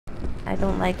I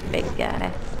don't like big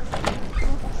guy.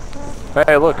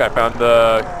 Hey, look, I found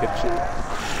the kitchen.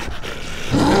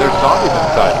 And there's zombies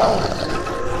inside.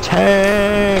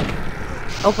 Tank!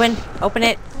 Open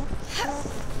it.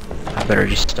 I better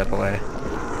just step away.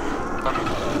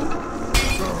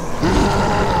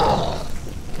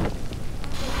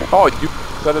 Oh, you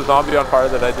set a zombie on fire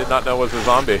that I did not know was a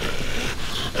zombie.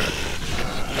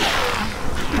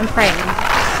 I'm praying.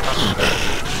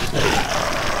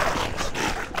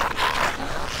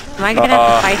 Am I gonna have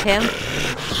to fight him?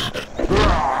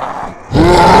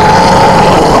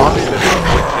 Zombie that's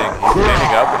glitching. He's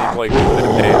standing up and he's like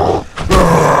doing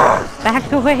Back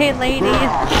away, ladies.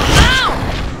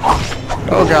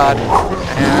 Oh god.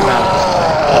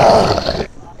 And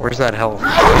where's that health?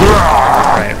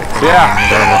 Right. yeah,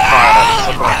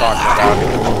 that's what I'm talking about.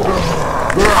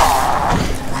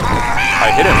 I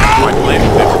hit him. My blade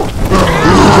hit him.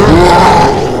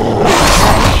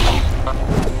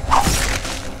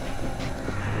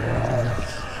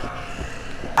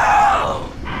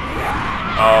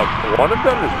 One of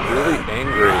them is really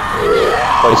angry.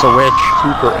 Like, It's a witch.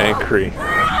 super angry.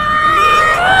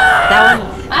 That one.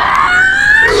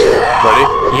 Ready?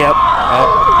 Yep. Oh,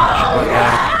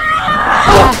 yeah.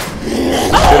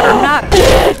 I'm not.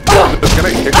 I'm just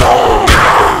gonna kick her over.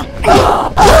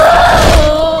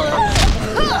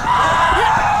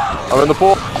 I'm in the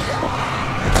pool.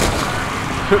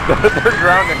 They're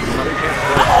drowning. They can't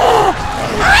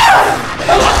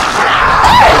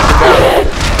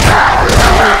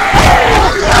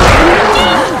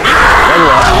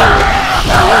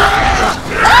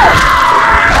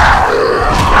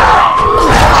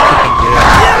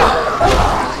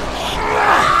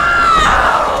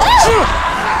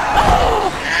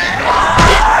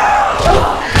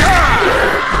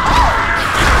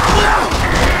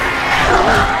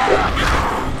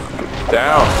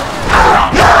down.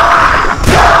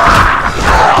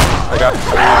 I got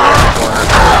 3 in the corner.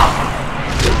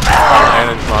 And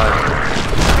it's mine.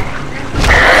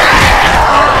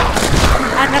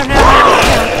 I don't know how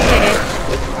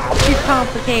to too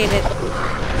complicated.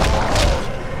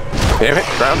 Damn it,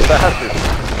 drown faster,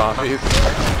 zombies.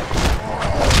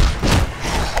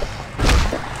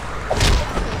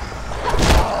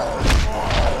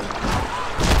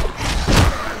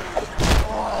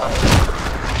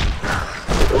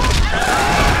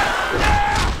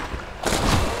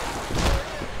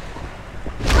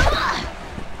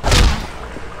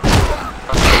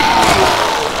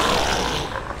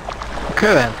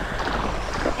 Okay then.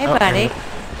 Hey, buddy.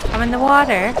 I'm in the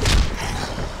water.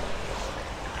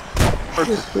 Where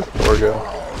does this door go?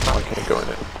 Oh, I can't go in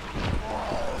it.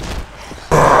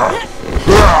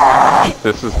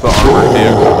 This is the armored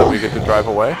vehicle that we get to drive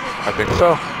away? I think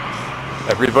so.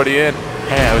 Everybody in.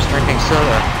 Hey, I was drinking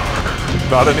soda.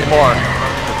 Not anymore.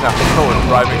 It's now someone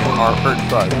driving an armored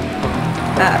truck.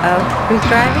 Uh-oh. Who's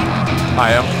driving?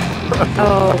 I am.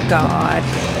 Oh, God.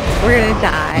 We're gonna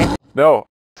die. No.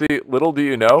 See, little do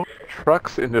you know,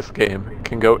 trucks in this game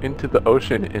can go into the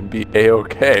ocean and be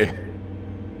A-okay.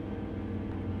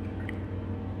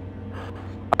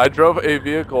 I drove a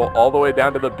vehicle all the way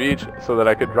down to the beach so that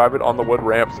I could drive it on the wood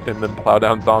ramps and then plow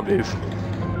down zombies.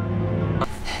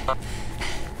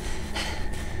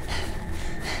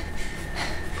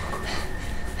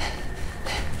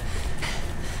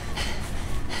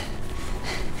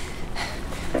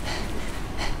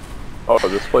 Oh,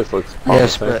 this place looks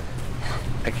Yes, promising. but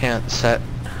I can't set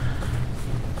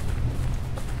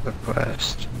the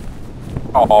quest.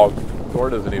 Oh,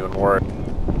 door doesn't even work.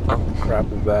 What crap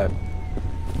is that?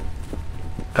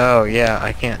 Oh yeah,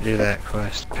 I can't do that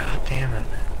quest. God damn it.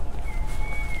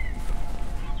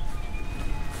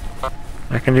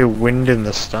 I can do wind in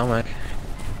the stomach.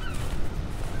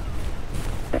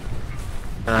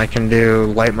 And I can do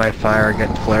light my fire,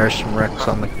 get flares from wrecks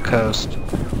on the coast.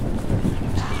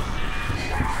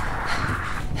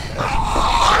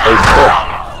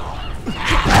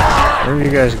 Where did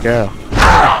you guys go?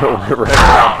 We ran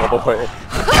down all the way.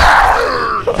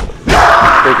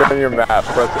 Click on your map,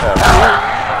 press F.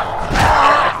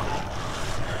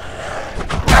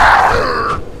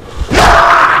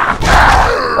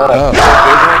 Oh, the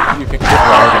big one, you can get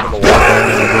right into the water.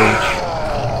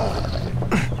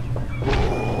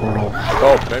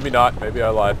 Oh, maybe not. Maybe I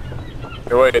lied.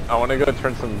 Hey, wait, I want to go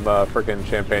turn some frickin'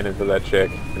 champagne into that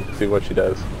chick and see what she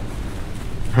does.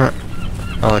 I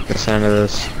like the sound of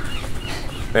this.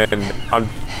 And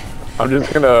I'm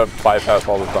just gonna bypass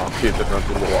all the zombies and run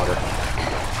through the water.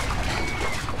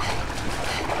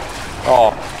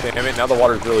 Oh, damn it, now the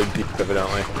water's really deep,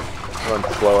 evidently. Run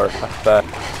slower, that's that.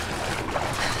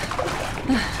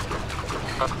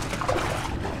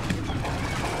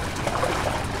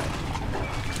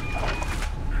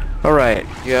 Alright,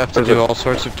 you have to do all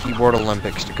sorts of keyboard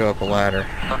Olympics to go up a ladder.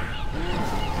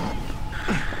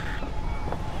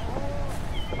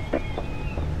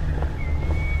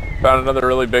 Found another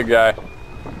really big guy.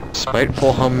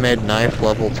 Spiteful homemade knife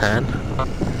level 10.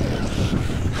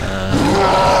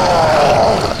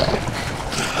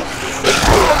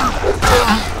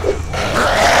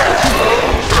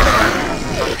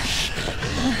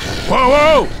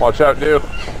 Whoa! Watch out, dude.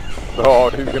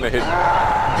 Oh, he's gonna hit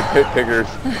Tiggers.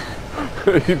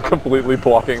 He's completely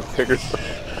blocking Tiggers.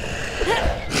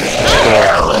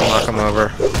 Knock him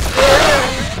over.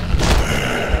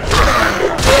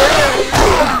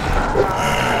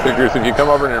 Tiggers, if you come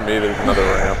over near me, there's another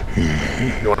ramp.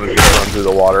 You want to just run through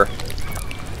the water.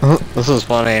 This is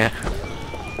funny.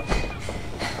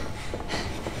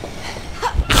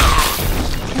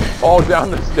 Oh, down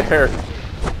the stairs.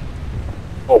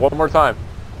 Oh, one more time.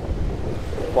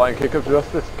 Flying kick of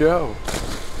justice, go.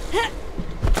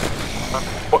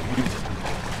 What, you...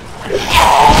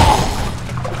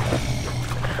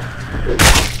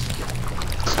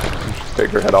 Just take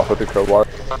her head off with the crowbar.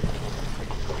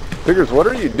 Figures, what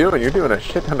are you doing? You're doing a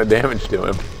shit ton of damage to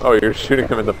him. Oh, you're shooting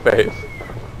him in the face.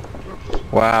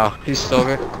 Wow, he's still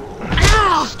good.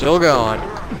 Still going.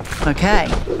 Okay.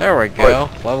 There we go.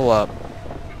 Level up.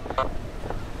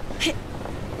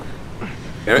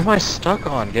 What am I stuck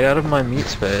on? Get out of my meat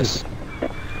space.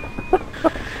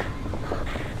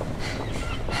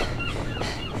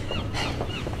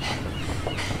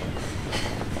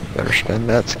 Better spend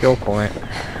that skill point.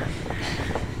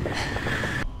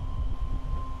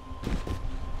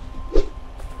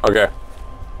 Okay.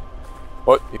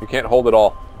 What? You can't hold it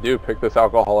all. You pick this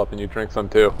alcohol up and you drink some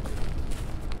too.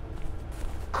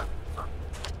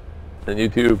 And you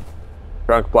two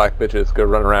drunk black bitches go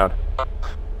run around.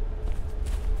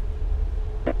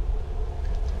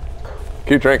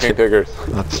 Keep drinking, Tiggers.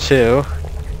 That's 2.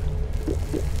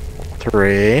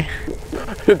 3.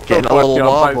 It's Getting a little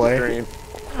wobbly.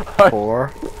 4.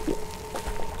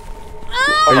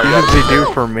 What do you usually do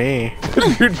for me?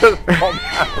 You just fall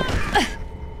down.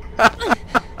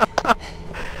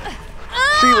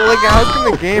 See, like, how can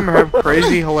the game have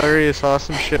crazy, hilarious,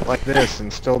 awesome shit like this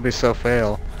and still be so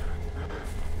fail?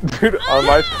 Dude, on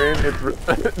my screen, it's...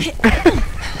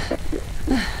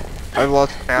 I've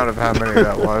lost count of how many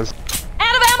that was.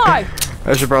 Out of ammo!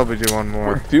 I should probably do one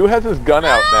more. Dude has his gun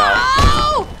out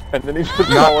now. And then he's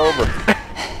just all over.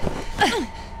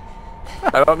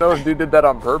 I don't know if dude did that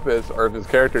on purpose or if his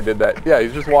character did that. Yeah,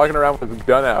 he's just walking around with his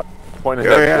gun out, pointing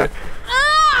at shit.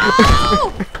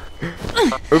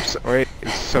 Oops, wait,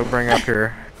 it's sobering up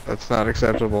here. That's not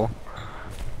acceptable.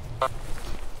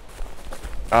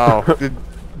 Oh,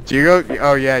 do you go?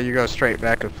 Oh yeah, you go straight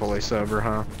back to fully sober,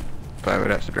 huh? But I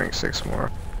would have to drink 6 more.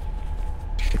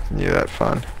 Continue that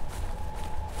fun.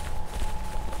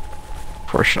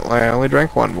 Fortunately, I only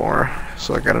drank 1 more,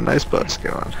 so I got a nice buzz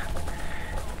going.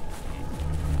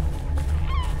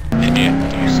 Yeah,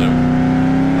 do so.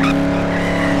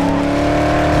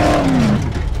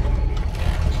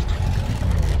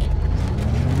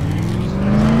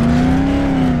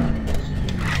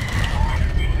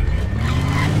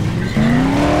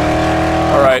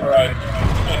 Alright.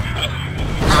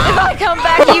 If I come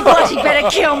back, you bloody better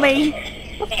kill me!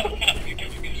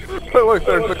 Look,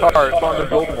 there's the car. It's on the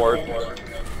billboard.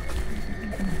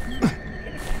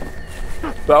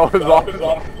 That was awesome.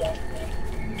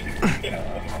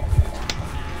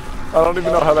 I don't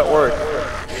even know how that works.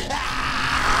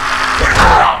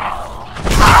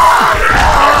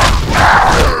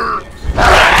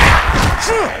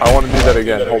 I want to do that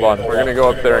again. Hold on. We're gonna go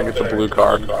up there and get the blue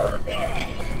car.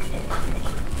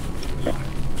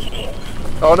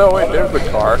 Oh no, wait, there's the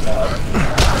car.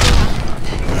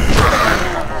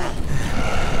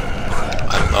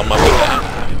 I'm up with that.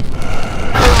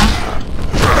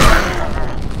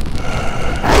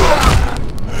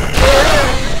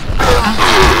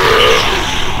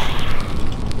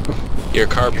 Your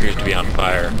car appears to be on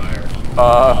fire.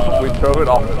 We drove it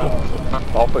off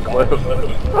the cliff.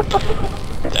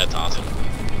 That's awesome.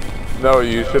 No,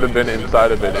 you should have been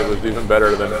inside of it. It was even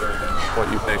better than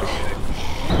what you think.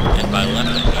 And by left,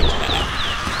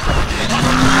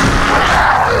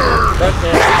 I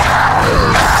mean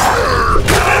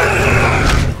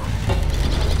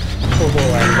Oh,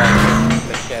 I got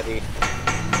machete.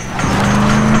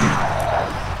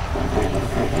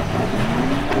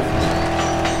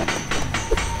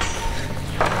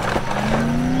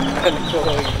 Kinda cool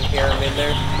you can hear him in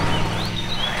there.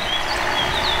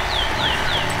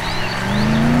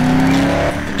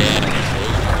 Dan,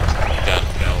 got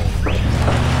no.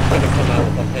 Gonna come out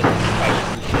with a pin and fight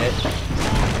and shit.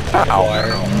 Ow.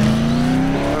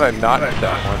 How did I not hit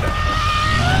that one?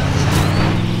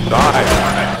 Die.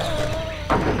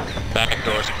 Back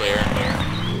door's clear.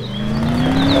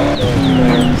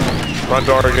 Front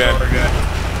door again.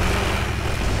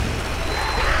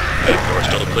 Back door's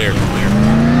still clear.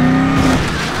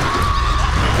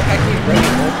 I keep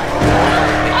running over.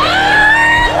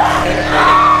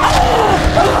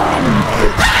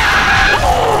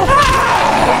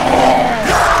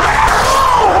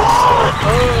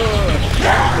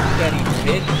 Machete,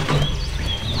 bitch.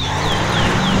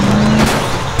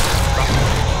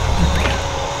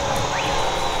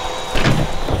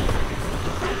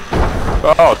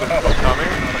 Oh, this is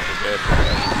coming? Okay.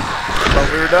 Thought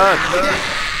we were done.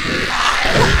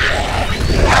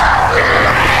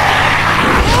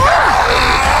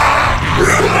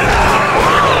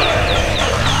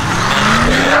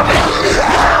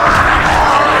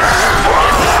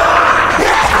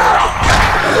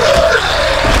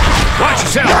 Watch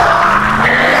yourself!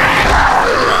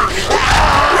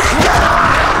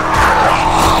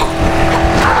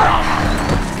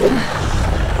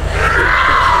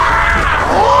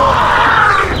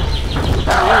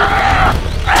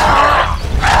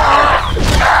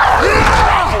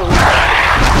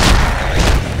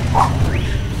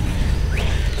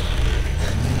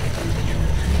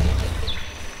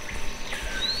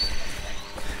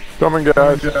 Coming,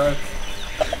 guys.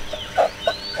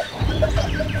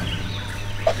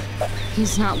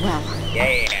 He's not well.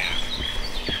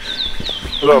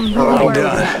 Hello. I'm really worried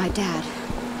about my dad.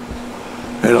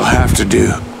 It'll have to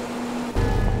do.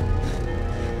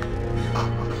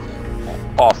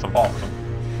 Awesome.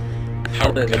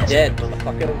 How They're dead,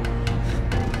 motherfucker.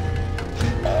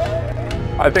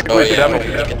 I think Oh we should yeah, have we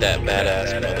should get that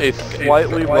badass. a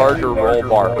slightly larger roll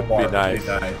bar would be nice.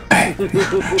 Hey,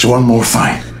 there's one more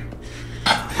thing.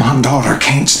 My daughter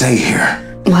can't stay here.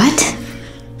 What?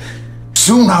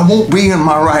 Soon I won't be in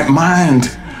my right mind.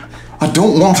 I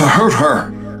don't want to hurt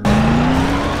her.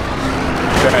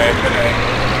 Okay.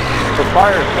 The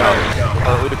fire's down,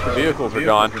 or at least the vehicles are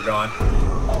gone.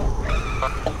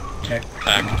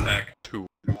 Back 2.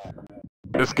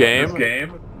 This game,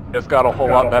 it's got a whole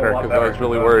lot better because I was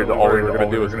really worried that all we were going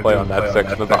to do was play on that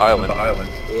section of the island.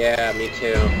 Yeah, me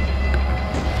too.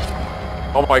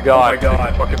 Oh my god,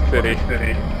 fucking city.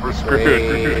 We're screwed.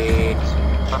 Wait.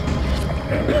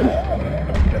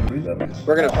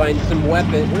 We're gonna find some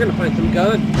weapon. We're gonna find some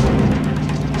guns.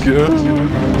 Good.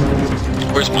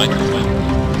 Where's mine?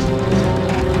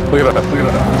 Look at that.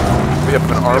 We have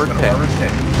an armored tank.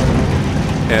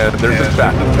 And there's a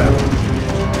trap.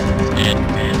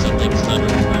 And something's done.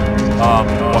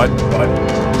 What? What?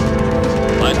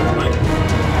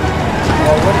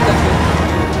 Oh, what is that?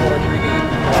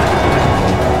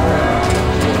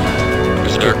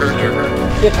 Berserker.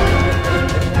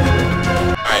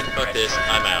 Alright, fuck this.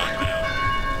 I'm out.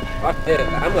 Fuck this.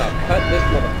 I'm gonna cut this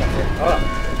motherfucker up.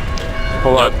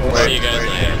 Hold on. See you guys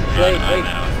later. Wait. I'm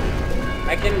out.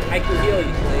 I can heal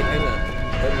you, Slade. Hang on.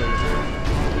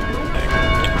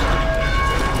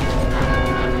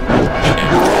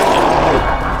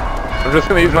 I'm just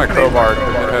gonna use my crowbar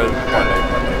because it has,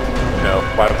 you know,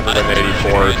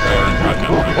 584.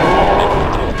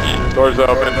 Doors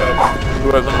open. Who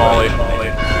has a molly? Is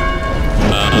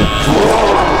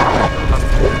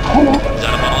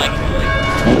that a molly?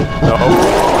 No.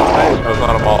 That's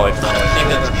not a molly. I think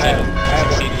that's good.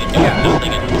 Succeeded in doing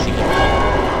nothing and using the ball.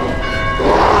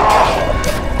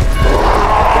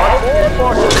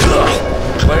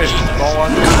 Wait, small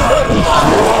one.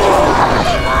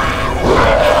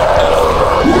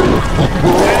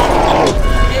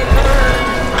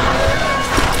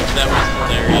 That was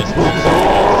hilarious.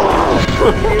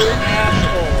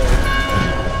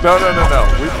 No.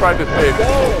 We tried to save him.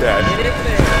 He's dead. Get in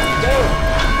there. Go.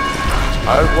 I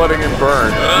was letting him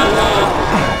burn.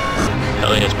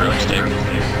 Hell yes, broomstick.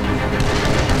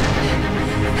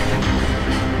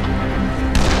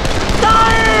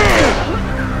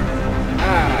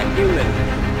 Human.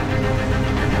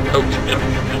 Oh, yep.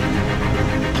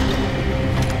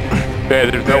 Okay,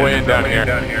 there's no way in down here.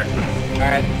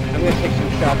 Alright, I'm gonna take some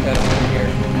shots at him here.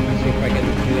 See if I can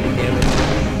do any damage.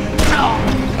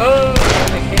 Oh,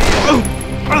 I can.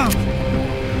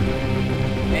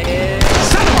 And...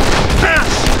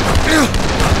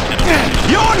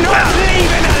 You're not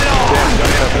leaving alone! Damn,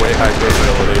 don't have way high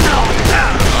durability.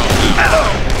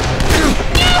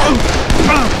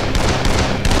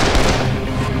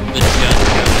 This gun.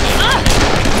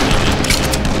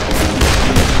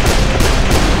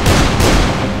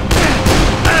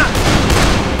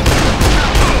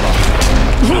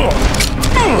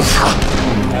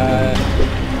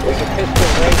 There's a pistol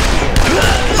right here.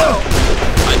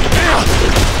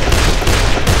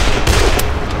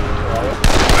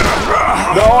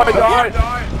 No, I died!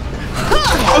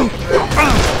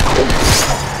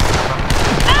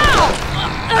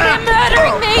 They're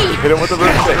murdering me! Hit him with the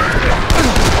broomstick.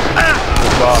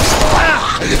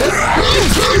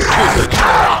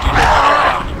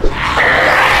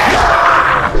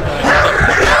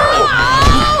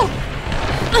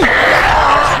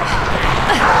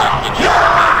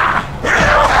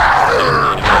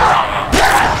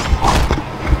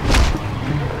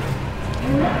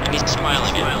 And he's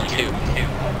smiling at me too.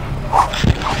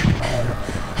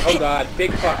 Oh god,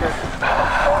 big fucker.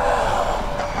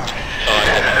 Oh,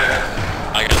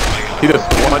 I got him. He does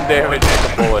 1 damage with the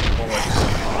bullet.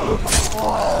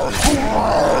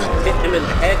 Hit him in the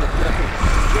head with nothing.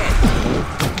 Shit.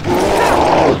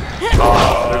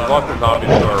 There's lots of zombies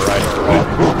to our right.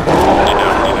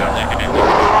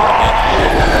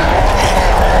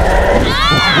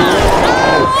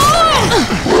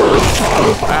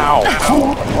 Ow!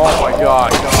 Oh my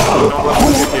god! Don't let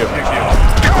me hit you.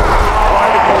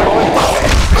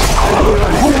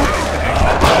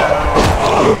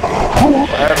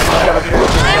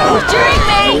 I'm